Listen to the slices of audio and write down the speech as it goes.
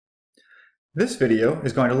This video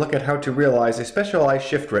is going to look at how to realize a specialized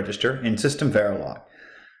shift register in SystemVerilog.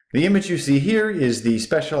 The image you see here is the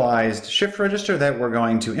specialized shift register that we're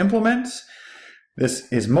going to implement.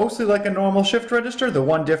 This is mostly like a normal shift register. The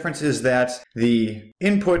one difference is that the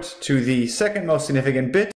input to the second most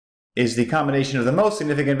significant bit is the combination of the most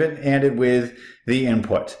significant bit ANDed with the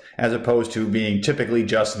input, as opposed to being typically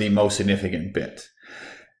just the most significant bit.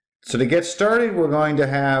 So to get started, we're going to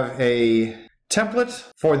have a template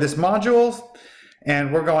for this module,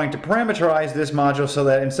 and we're going to parameterize this module so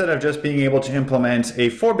that instead of just being able to implement a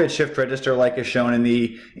 4-bit shift register like is shown in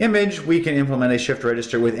the image, we can implement a shift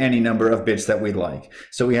register with any number of bits that we like.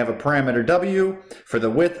 So we have a parameter W for the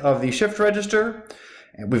width of the shift register,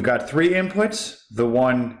 and we've got 3 inputs, the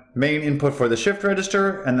one main input for the shift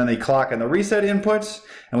register, and then the clock and the reset inputs,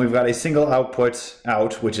 and we've got a single output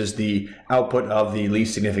out, which is the output of the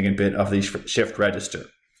least significant bit of the shift register.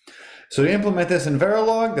 So to implement this in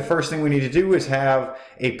Verilog, the first thing we need to do is have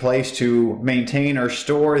a place to maintain or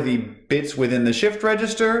store the bits within the shift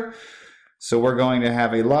register. So we're going to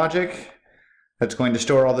have a logic that's going to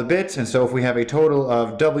store all the bits. And so if we have a total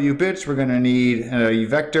of W bits, we're going to need a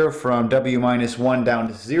vector from W minus 1 down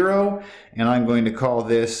to 0. And I'm going to call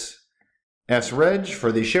this sreg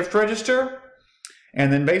for the shift register.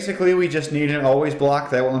 And then basically we just need an always block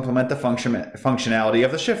that will implement the functionality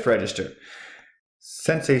of the shift register.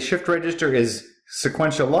 Since a shift register is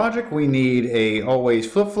sequential logic, we need a always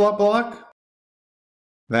flip-flop block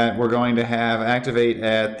that we're going to have activate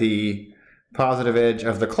at the positive edge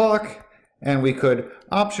of the clock, and we could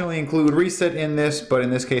optionally include reset in this, but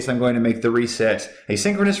in this case I'm going to make the reset a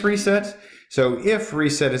synchronous reset. So if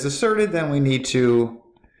reset is asserted, then we need to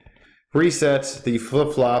reset the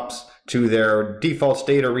flip-flops to their default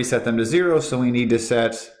state or reset them to 0, so we need to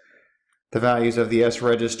set the values of the S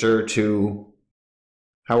register to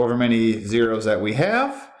however many zeros that we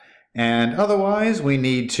have, and otherwise we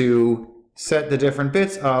need to set the different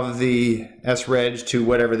bits of the sreg to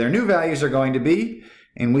whatever their new values are going to be,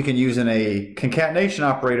 and we can use a concatenation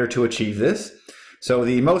operator to achieve this. So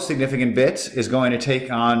the most significant bit is going to take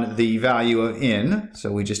on the value of in,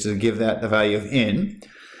 so we just give that the value of in.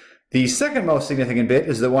 The second most significant bit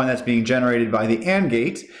is the one that's being generated by the AND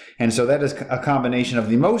gate, and so that is a combination of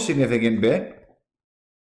the most significant bit,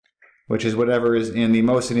 which is whatever is in the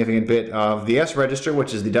most significant bit of the S register,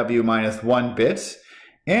 which is the W minus 1 bits,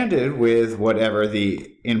 ANDed with whatever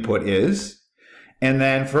the input is. And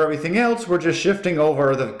then for everything else, we're just shifting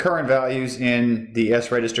over the current values in the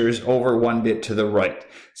S registers over 1 bit to the right.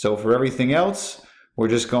 So for everything else, we're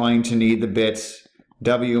just going to need the bits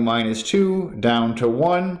W minus 2 down to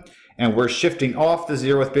 1, and we're shifting off the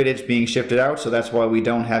 0th bit. It's being shifted out, so that's why we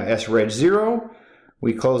don't have sreg 0.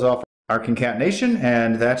 We close off our concatenation,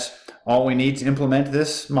 and that's all we need to implement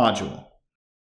this module.